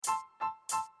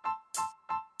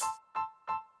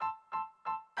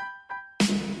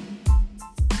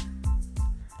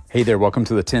Hey there, welcome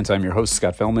to The Tint. I'm your host,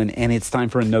 Scott Fellman, and it's time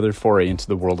for another foray into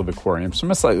the world of aquariums from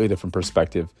a slightly different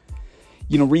perspective.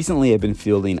 Recently I've been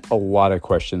fielding a lot of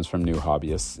questions from new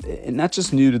hobbyists, and not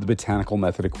just new to the botanical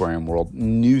method aquarium world,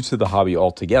 new to the hobby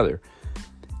altogether.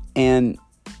 And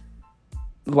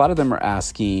a lot of them are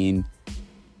asking,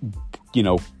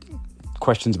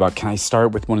 questions about, can I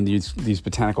start with one of these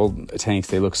botanical tanks?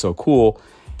 They look so cool.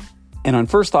 And on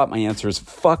first thought, my answer is,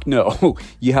 fuck no.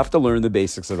 You have to learn the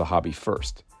basics of the hobby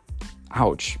first.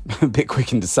 Ouch, a bit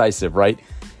quick and decisive, right?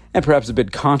 And perhaps a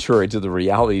bit contrary to the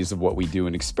realities of what we do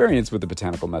and experience with the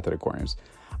botanical method aquariums.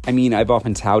 I've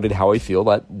often touted how I feel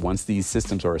that once these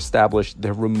systems are established,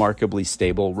 they're remarkably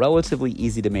stable, relatively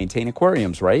easy to maintain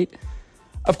aquariums, right?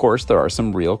 Of course, there are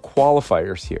some real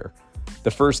qualifiers here.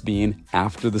 The first being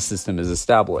after the system is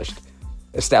established.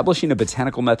 Establishing a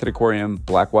botanical method aquarium,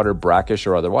 blackwater, brackish,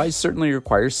 or otherwise, certainly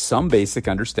requires some basic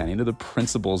understanding of the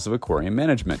principles of aquarium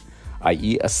management,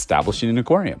 i.e. establishing an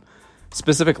aquarium.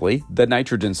 Specifically, the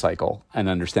nitrogen cycle, an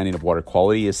understanding of water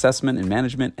quality assessment and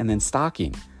management, and then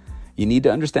stocking. You need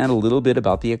to understand a little bit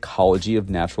about the ecology of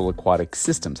natural aquatic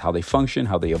systems, how they function,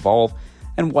 how they evolve,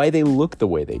 and why they look the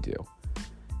way they do.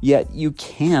 Yet you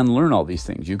can learn all these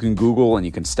things. You can Google and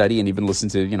you can study and even listen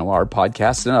to, our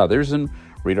podcasts and others and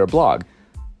read our blog.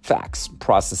 Facts,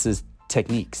 processes,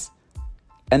 techniques.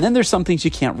 And then there's some things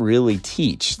you can't really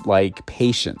teach, like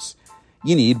patience.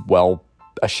 You need, a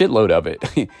shitload of it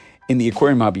in the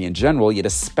aquarium hobby in general, yet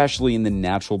especially in the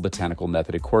natural botanical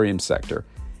method aquarium sector.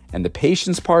 And the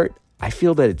patience part, I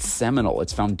feel that it's seminal,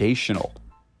 it's foundational,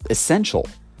 essential.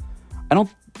 I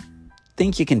don't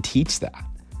think you can teach that.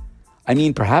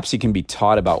 Perhaps you can be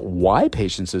taught about why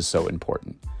patience is so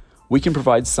important. We can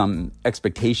provide some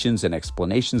expectations and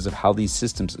explanations of how these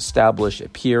systems establish,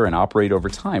 appear, and operate over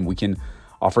time. We can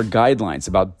offer guidelines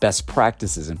about best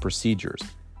practices and procedures.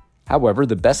 However,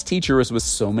 the best teacher, as with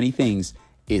so many things,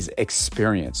 is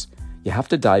experience. You have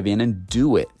to dive in and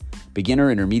do it.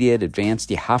 Beginner, intermediate, advanced,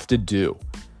 you have to do.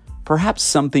 Perhaps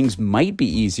some things might be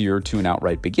easier to an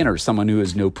outright beginner, someone who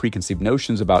has no preconceived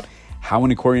notions about how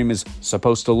an aquarium is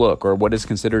supposed to look or what is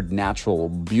considered natural,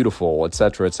 beautiful,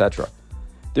 etc., etc.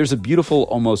 There's a beautiful,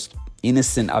 almost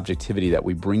innocent objectivity that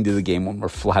we bring to the game when we're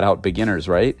flat out beginners,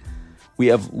 right? We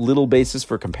have little basis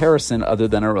for comparison other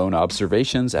than our own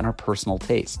observations and our personal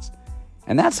tastes.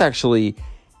 And that's actually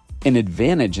an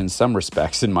advantage in some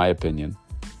respects, in my opinion.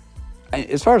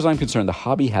 As far as I'm concerned, the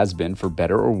hobby has been, for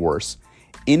better or worse,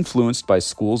 influenced by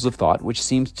schools of thought which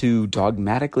seems to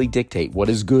dogmatically dictate what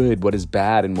is good, what is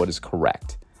bad, and what is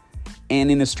correct. And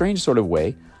in a strange sort of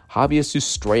way, hobbyists who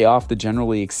stray off the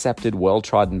generally accepted,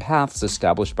 well-trodden paths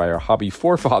established by our hobby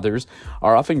forefathers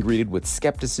are often greeted with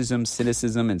skepticism,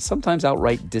 cynicism, and sometimes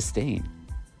outright disdain.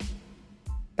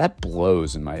 That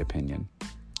blows, in my opinion.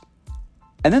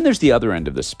 And then there's the other end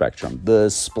of the spectrum, the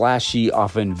splashy,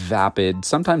 often vapid,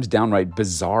 sometimes downright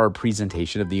bizarre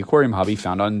presentation of the aquarium hobby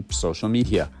found on social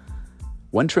media.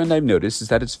 One trend I've noticed is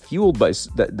that that's fueled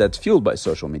by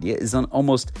social media is an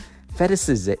almost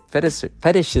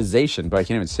fetishization, but I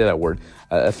can't even say that word,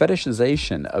 a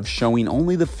fetishization of showing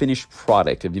only the finished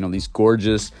product of, these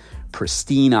gorgeous,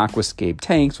 pristine aquascape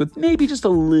tanks with maybe just a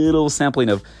little sampling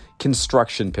of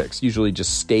construction pics, usually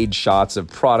just stage shots of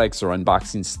products or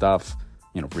unboxing stuff.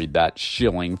 Read that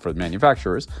shilling for the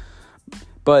manufacturers.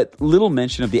 But little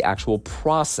mention of the actual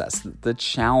process, the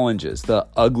challenges, the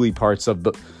ugly parts of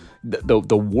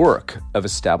the work of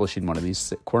establishing one of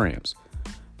these aquariums.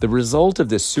 The result of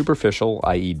this superficial,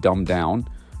 i.e. dumbed down,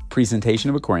 presentation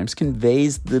of aquariums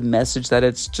conveys the message that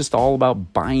it's just all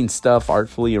about buying stuff,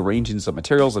 artfully arranging some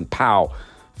materials, and pow,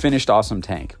 finished awesome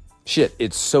tank. Shit,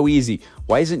 it's so easy.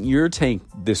 Why isn't your tank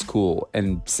this cool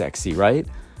and sexy, right?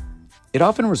 It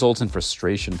often results in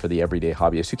frustration for the everyday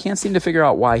hobbyist who can't seem to figure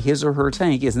out why his or her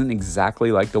tank isn't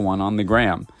exactly like the one on the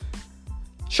gram.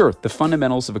 Sure, the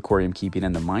fundamentals of aquarium keeping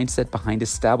and the mindset behind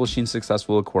establishing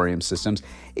successful aquarium systems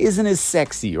isn't as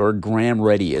sexy or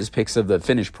gram-ready as pics of the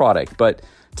finished product, but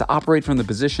to operate from the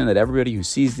position that everybody who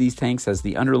sees these tanks has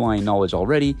the underlying knowledge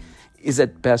already is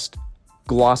at best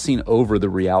glossing over the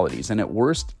realities, and at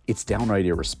worst, it's downright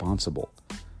irresponsible.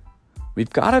 We've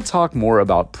got to talk more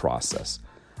about process,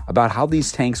 about how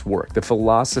these tanks work, the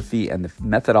philosophy and the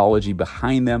methodology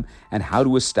behind them, and how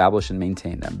to establish and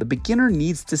maintain them. The beginner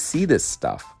needs to see this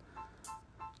stuff.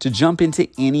 To jump into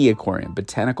any aquarium,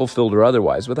 botanical field or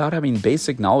otherwise, without having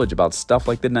basic knowledge about stuff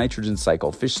like the nitrogen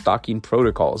cycle, fish stocking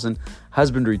protocols, and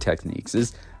husbandry techniques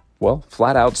is,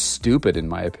 flat out stupid in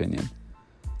my opinion.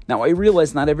 Now, I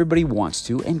realize not everybody wants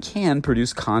to and can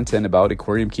produce content about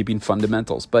aquarium keeping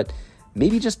fundamentals, but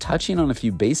maybe just touching on a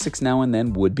few basics now and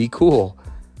then would be cool.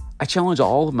 I challenge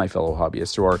all of my fellow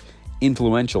hobbyists who are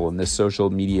influential in this social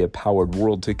media powered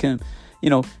world to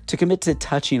commit to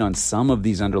touching on some of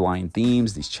these underlying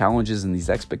themes, these challenges, and these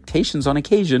expectations on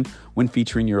occasion when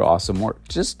featuring your awesome work.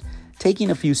 Just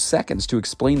taking a few seconds to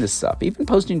explain this stuff, even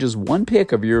posting just one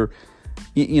pic of your,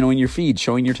 in your feed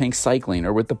showing your tank cycling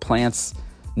or with the plants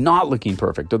not looking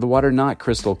perfect or the water not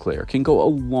crystal clear can go a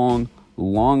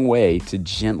long way to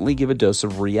gently give a dose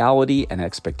of reality and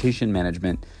expectation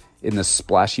management in the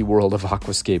splashy world of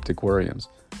aquascaped aquariums.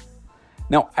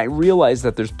 Now, I realize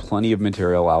that there's plenty of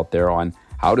material out there on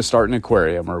how to start an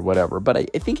aquarium or whatever, but I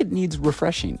think it needs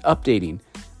refreshing, updating,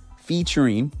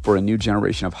 featuring for a new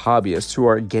generation of hobbyists who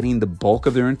are getting the bulk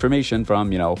of their information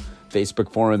from,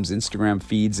 Facebook forums, Instagram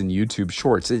feeds, and YouTube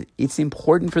shorts. It's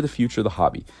important for the future of the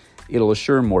hobby. It'll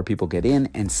assure more people get in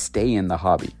and stay in the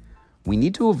hobby. We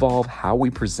need to evolve how we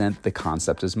present the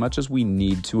concept as much as we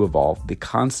need to evolve the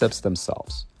concepts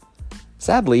themselves.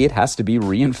 Sadly, it has to be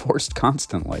reinforced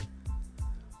constantly.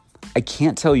 I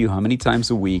can't tell you how many times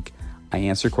a week I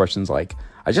answer questions like,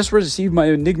 I just received my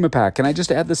Enigma pack. Can I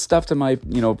just add this stuff to my,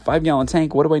 5-gallon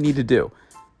tank? What do I need to do?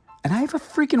 And I have a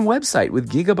freaking website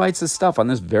with gigabytes of stuff on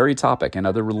this very topic and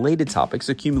other related topics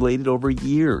accumulated over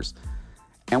years.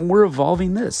 And we're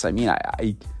evolving this. I mean,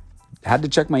 I had to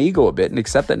check my ego a bit and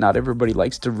accept that not everybody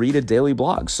likes to read a daily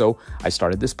blog. So I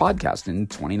started this podcast in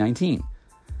 2019.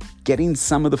 Getting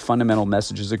some of the fundamental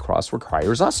messages across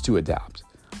requires us to adapt.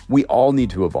 We all need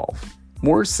to evolve.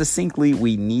 More succinctly,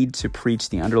 we need to preach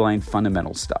the underlying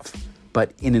fundamental stuff,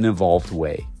 but in an evolved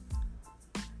way.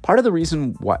 Part of the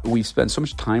reason why we've spent so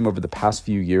much time over the past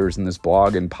few years in this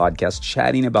blog and podcast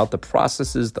chatting about the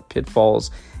processes, the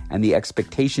pitfalls, and the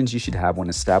expectations you should have when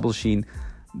establishing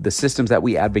the systems that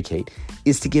we advocate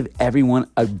is to give everyone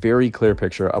a very clear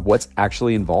picture of what's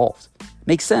actually involved.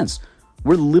 Makes sense.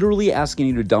 We're literally asking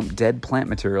you to dump dead plant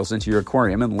materials into your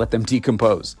aquarium and let them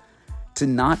decompose. To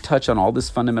not touch on all this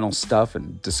fundamental stuff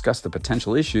and discuss the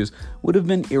potential issues would have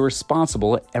been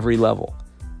irresponsible at every level.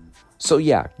 So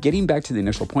yeah, getting back to the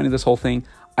initial point of this whole thing,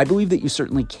 I believe that you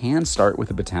certainly can start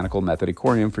with a botanical method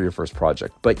aquarium for your first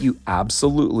project, but you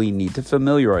absolutely need to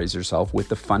familiarize yourself with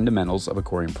the fundamentals of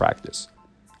aquarium practice.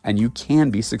 And you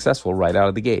can be successful right out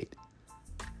of the gate.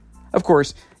 Of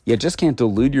course, you just can't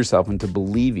delude yourself into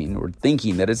believing or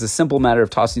thinking that it's a simple matter of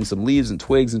tossing some leaves and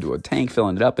twigs into a tank,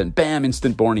 filling it up, and bam,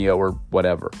 instant Borneo or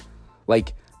whatever.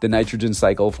 Like the nitrogen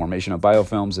cycle, formation of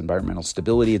biofilms, environmental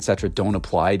stability, etc. don't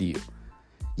apply to you.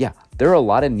 Yeah, there are a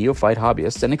lot of neophyte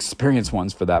hobbyists and experienced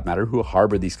ones for that matter who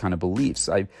harbor these kind of beliefs.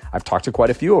 I've talked to quite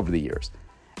a few over the years.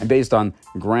 And based on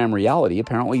Graham reality,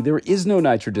 apparently there is no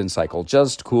nitrogen cycle,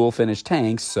 just cool finished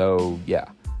tanks, so yeah.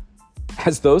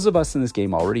 As those of us in this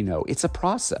game already know, it's a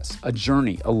process, a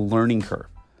journey, a learning curve.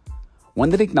 One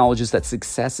that acknowledges that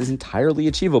success is entirely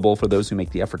achievable for those who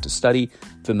make the effort to study,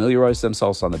 familiarize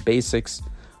themselves on the basics.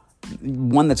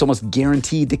 One that's almost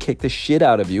guaranteed to kick the shit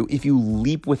out of you if you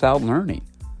leap without learning.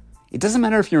 It doesn't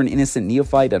matter if you're an innocent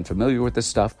neophyte unfamiliar with this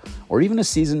stuff, or even a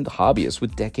seasoned hobbyist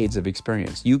with decades of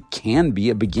experience. You can be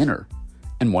a beginner,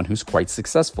 and one who's quite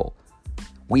successful.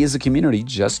 We as a community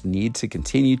just need to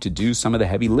continue to do some of the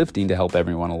heavy lifting to help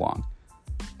everyone along.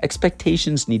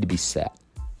 Expectations need to be set.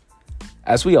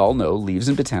 As we all know, leaves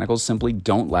and botanicals simply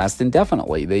don't last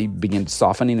indefinitely. They begin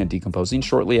softening and decomposing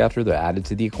shortly after they're added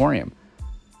to the aquarium.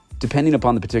 Depending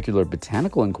upon the particular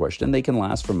botanical in question, they can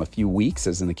last from a few weeks,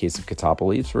 as in the case of catappa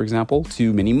leaves, for example,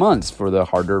 to many months for the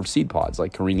harder seed pods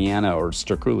like Coriniana or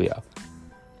Sterculia.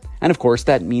 And of course,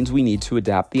 that means we need to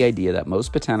adapt the idea that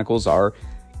most botanicals are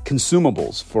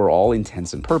consumables for all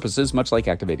intents and purposes, much like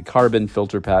activated carbon,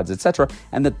 filter pads, etc.,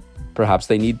 and that perhaps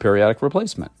they need periodic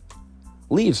replacement.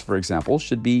 Leaves, for example,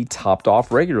 should be topped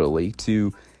off regularly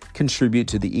to contribute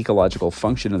to the ecological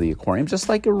function of the aquarium, just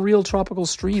like a real tropical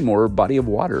stream or body of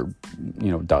water,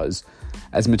 does.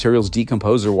 As materials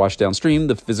decompose or wash downstream,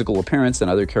 the physical appearance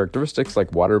and other characteristics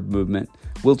like water movement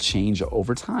will change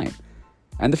over time.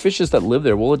 And the fishes that live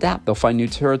there will adapt. They'll find new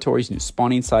territories, new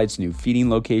spawning sites, new feeding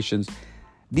locations.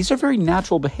 These are very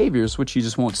natural behaviors which you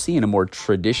just won't see in a more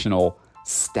traditional,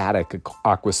 static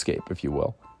aquascape, if you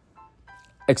will.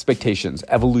 Expectations,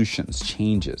 evolutions,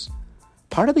 changes.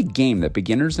 Part of the game that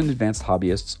beginners and advanced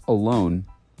hobbyists alone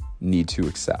need to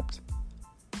accept.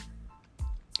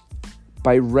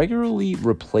 By regularly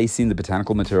replacing the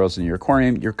botanical materials in your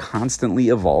aquarium, you're constantly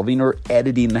evolving or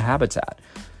editing the habitat,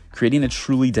 creating a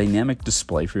truly dynamic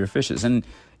display for your fishes. And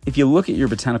if you look at your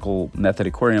botanical method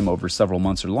aquarium over several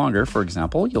months or longer, for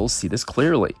example, you'll see this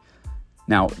clearly.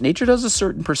 Now, nature does a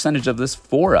certain percentage of this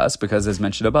for us because, as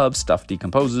mentioned above, stuff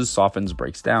decomposes, softens,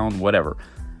 breaks down, whatever.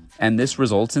 And this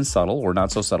results in subtle or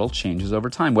not so subtle changes over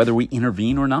time, whether we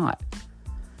intervene or not.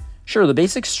 Sure, the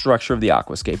basic structure of the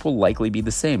aquascape will likely be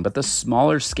the same, but the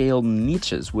smaller scale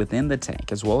niches within the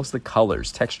tank, as well as the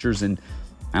colors, textures, and,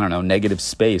 negative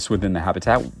space within the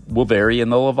habitat will vary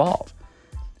and they'll evolve.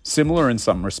 Similar in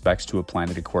some respects to a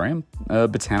planted aquarium, a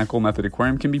botanical method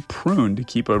aquarium can be pruned to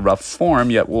keep a rough form,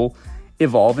 yet will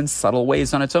evolve in subtle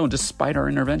ways on its own despite our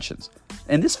interventions.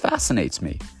 And this fascinates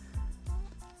me.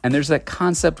 And there's that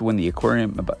concept when the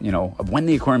aquarium, of when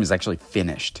the aquarium is actually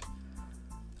finished.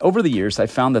 Over the years, I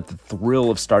found that the thrill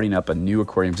of starting up a new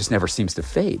aquarium just never seems to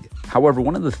fade. However,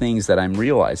 one of the things that I'm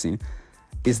realizing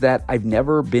is that I've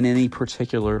never been in any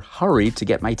particular hurry to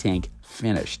get my tank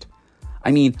finished. I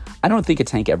mean, I don't think a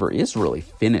tank ever is really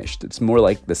finished. It's more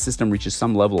like the system reaches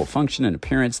some level of function and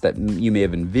appearance that you may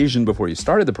have envisioned before you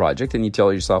started the project, and you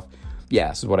tell yourself, yeah,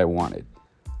 this is what I wanted.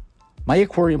 My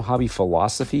aquarium hobby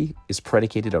philosophy is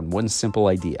predicated on one simple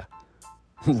idea: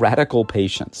 radical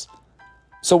patience.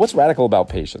 So what's radical about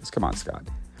patience? Come on, Scott.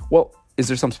 Well, is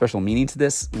there some special meaning to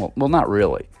this? Well, not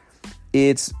really.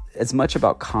 It's as much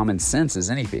about common sense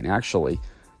as anything, actually.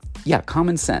 Yeah,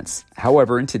 common sense.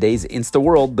 However, in today's Insta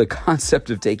world, the concept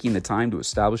of taking the time to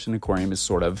establish an aquarium is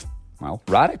sort of,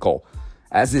 radical,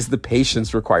 as is the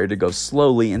patience required to go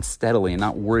slowly and steadily and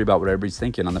not worry about what everybody's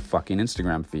thinking on the fucking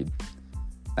Instagram feed.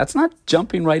 That's not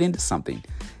jumping right into something.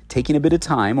 Taking a bit of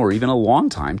time, or even a long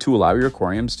time, to allow your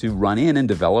aquariums to run in and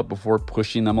develop before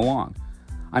pushing them along.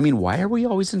 I mean, why are we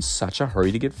always in such a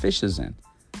hurry to get fishes in?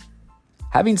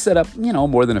 Having set up,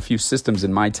 more than a few systems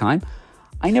in my time,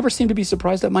 I never seem to be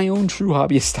surprised at my own true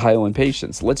hobbyist style and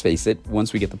patience. Let's face it,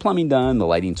 once we get the plumbing done, the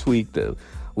lighting tweaked, the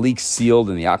leaks sealed,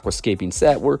 and the aquascaping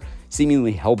set, we're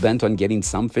seemingly hell-bent on getting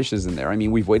some fishes in there. I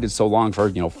mean, we've waited so long for,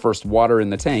 first water in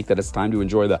the tank that it's time to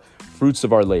enjoy the fruits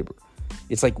of our labor.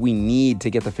 It's like we need to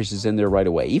get the fishes in there right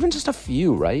away, even just a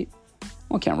few, right?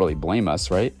 Well, can't really blame us,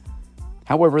 right?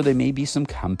 However, there may be some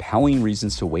compelling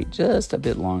reasons to wait just a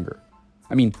bit longer.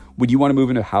 I mean, would you want to move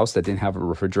into a house that didn't have a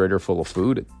refrigerator full of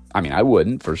food? I mean, I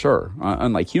wouldn't, for sure.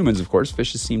 Unlike humans, of course,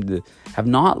 fishes seem to have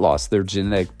not lost their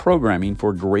genetic programming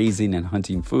for grazing and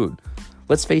hunting food.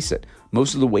 Let's face it,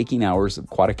 most of the waking hours of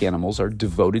aquatic animals are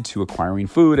devoted to acquiring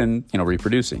food and,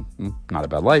 reproducing. Not a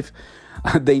bad life.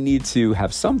 They need to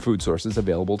have some food sources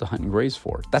available to hunt and graze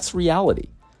for. That's reality.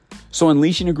 So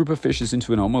unleashing a group of fishes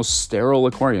into an almost sterile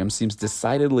aquarium seems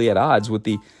decidedly at odds with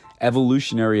the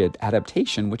evolutionary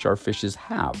adaptation which our fishes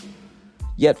have.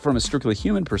 Yet, from a strictly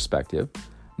human perspective,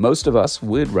 most of us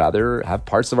would rather have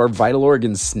parts of our vital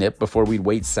organs snipped before we'd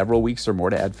wait several weeks or more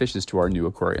to add fishes to our new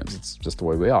aquariums. It's just the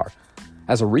way we are.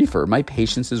 As a reefer, my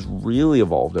patience has really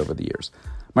evolved over the years.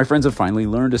 My friends have finally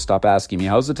learned to stop asking me,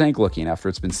 how's the tank looking, after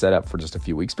it's been set up for just a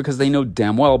few weeks, because they know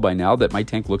damn well by now that my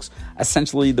tank looks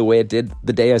essentially the way it did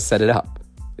the day I set it up,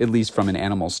 at least from an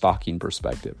animal stocking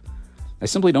perspective. I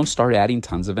simply don't start adding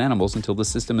tons of animals until the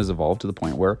system has evolved to the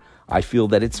point where I feel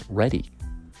that it's ready.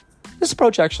 This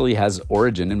approach actually has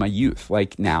origin in my youth.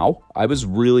 Like now, I was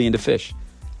really into fish.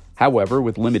 However,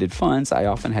 with limited funds, I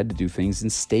often had to do things in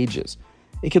stages.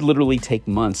 It could literally take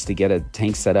months to get a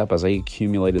tank set up as I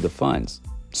accumulated the funds.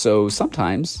 So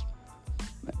sometimes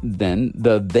the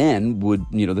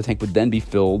tank would then be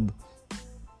filled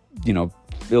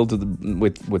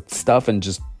with stuff and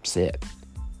just sit.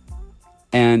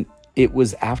 And it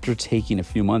was after taking a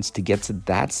few months to get to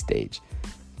that stage.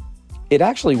 It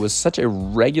actually was such a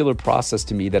regular process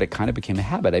to me that it kind of became a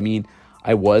habit. I mean,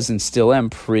 I was and still am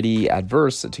pretty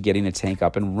adverse to getting a tank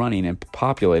up and running and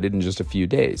populated in just a few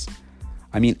days.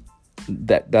 I mean,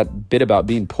 that bit about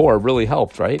being poor really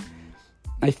helped, right?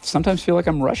 I sometimes feel like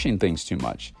I'm rushing things too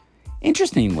much.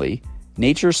 Interestingly,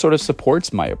 nature sort of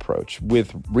supports my approach.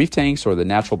 With reef tanks or the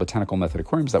natural botanical method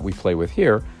aquariums that we play with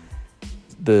here,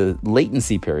 the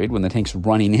latency period when the tank's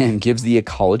running in gives the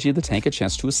ecology of the tank a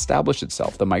chance to establish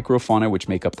itself. The microfauna, which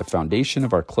make up the foundation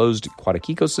of our closed aquatic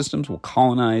ecosystems, will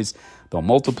colonize, they'll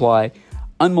multiply,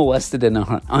 unmolested and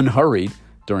unhurried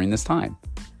during this time.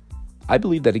 I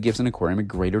believe that it gives an aquarium a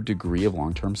greater degree of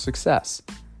long-term success.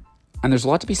 And there's a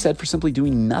lot to be said for simply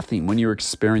doing nothing when you're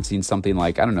experiencing something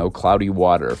like, cloudy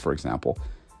water, for example.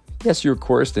 Yes, your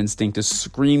aquarist instinct is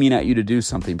screaming at you to do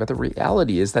something, but the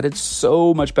reality is that it's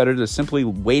so much better to simply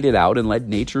wait it out and let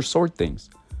nature sort things.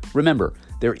 Remember,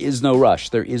 there is no rush.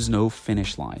 There is no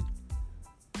finish line.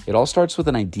 It all starts with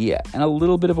an idea and a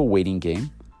little bit of a waiting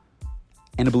game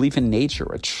and a belief in nature,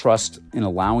 a trust in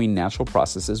allowing natural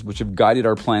processes which have guided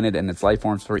our planet and its life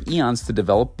forms for eons to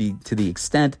develop to the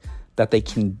extent that they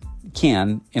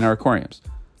can in our aquariums.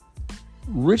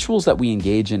 Rituals that we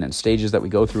engage in and stages that we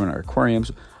go through in our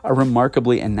aquariums are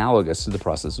remarkably analogous to the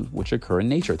processes which occur in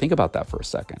nature. Think about that for a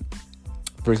second.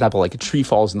 For example, like a tree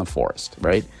falls in the forest,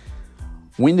 right?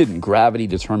 Wind and gravity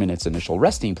determine its initial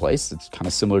resting place. It's kind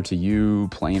of similar to you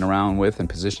playing around with and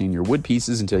positioning your wood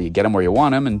pieces until you get them where you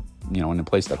want them and, in a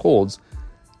place that holds.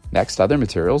 Next, other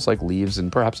materials like leaves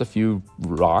and perhaps a few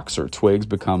rocks or twigs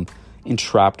become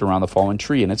entrapped around the fallen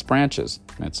tree and its branches.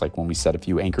 And it's like when we set a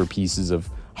few anchor pieces of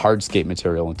hardscape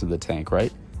material into the tank,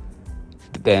 right?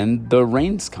 Then the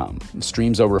rains come,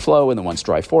 streams overflow, and the once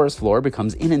dry forest floor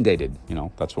becomes inundated.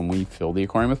 That's when we fill the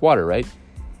aquarium with water, right?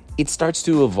 It starts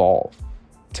to evolve,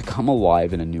 to come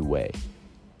alive in a new way.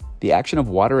 The action of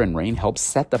water and rain helps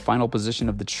set the final position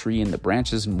of the tree and the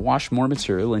branches and wash more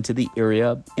material into the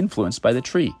area influenced by the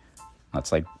tree.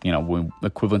 That's like,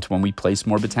 equivalent to when we place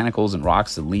more botanicals and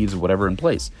rocks and leaves or whatever in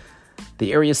place.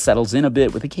 The area settles in a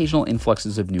bit with occasional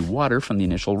influxes of new water from the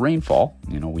initial rainfall.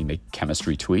 We make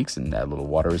chemistry tweaks and add little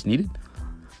water as needed.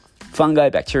 Fungi,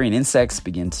 bacteria, and insects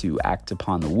begin to act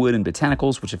upon the wood and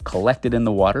botanicals which have collected in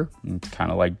the water. It's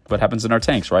kind of like what happens in our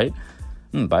tanks, right?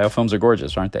 Biofilms are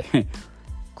gorgeous, aren't they?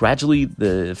 Gradually,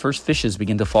 the first fishes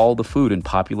begin to follow the food and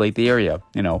populate the area.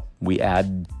 We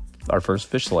add our first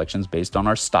fish selections based on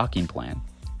our stocking plan.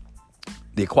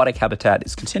 The aquatic habitat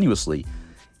is continuously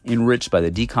enriched by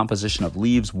the decomposition of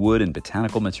leaves, wood, and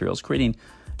botanical materials, creating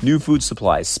new food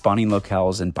supplies, spawning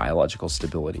locales, and biological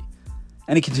stability.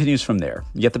 And it continues from there.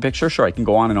 You get the picture? Sure, I can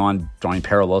go on and on drawing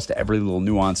parallels to every little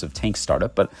nuance of tank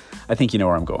startup, but I think you know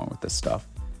where I'm going with this stuff.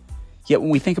 Yet when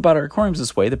we think about our aquariums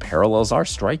this way, the parallels are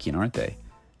striking, aren't they?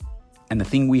 And the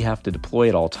thing we have to deploy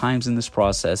at all times in this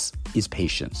process is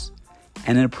patience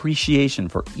and an appreciation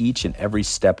for each and every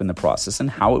step in the process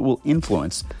and how it will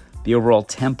influence the overall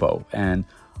tempo and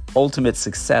ultimate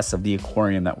success of the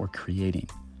aquarium that we're creating.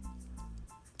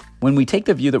 When we take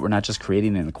the view that we're not just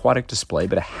creating an aquatic display,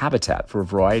 but a habitat for a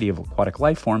variety of aquatic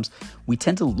life forms, we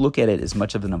tend to look at it as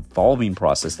much of an evolving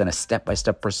process than a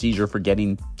step-by-step procedure for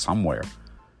getting somewhere.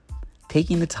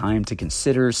 Taking the time to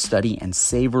consider, study, and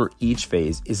savor each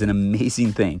phase is an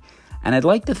amazing thing. And I'd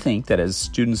like to think that as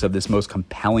students of this most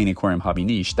compelling aquarium hobby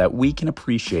niche, that we can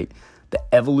appreciate the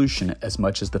evolution as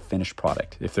much as the finished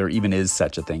product, if there even is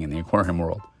such a thing in the aquarium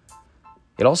world.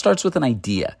 It all starts with an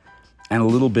idea and a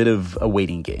little bit of a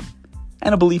waiting game,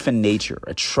 and a belief in nature,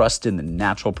 a trust in the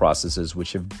natural processes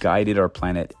which have guided our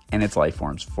planet and its life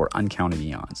forms for uncounted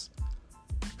eons.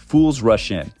 Fools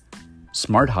rush in.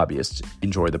 Smart hobbyists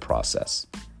enjoy the process.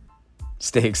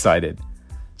 Stay excited,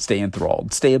 stay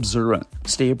enthralled, stay observant,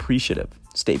 stay appreciative,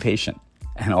 stay patient,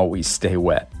 and always stay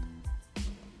wet.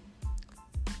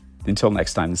 Until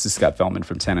next time, this is Scott Feldman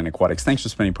from Tennant Aquatics. Thanks for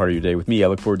spending part of your day with me. I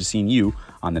look forward to seeing you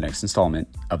on the next installment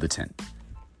of The Tint.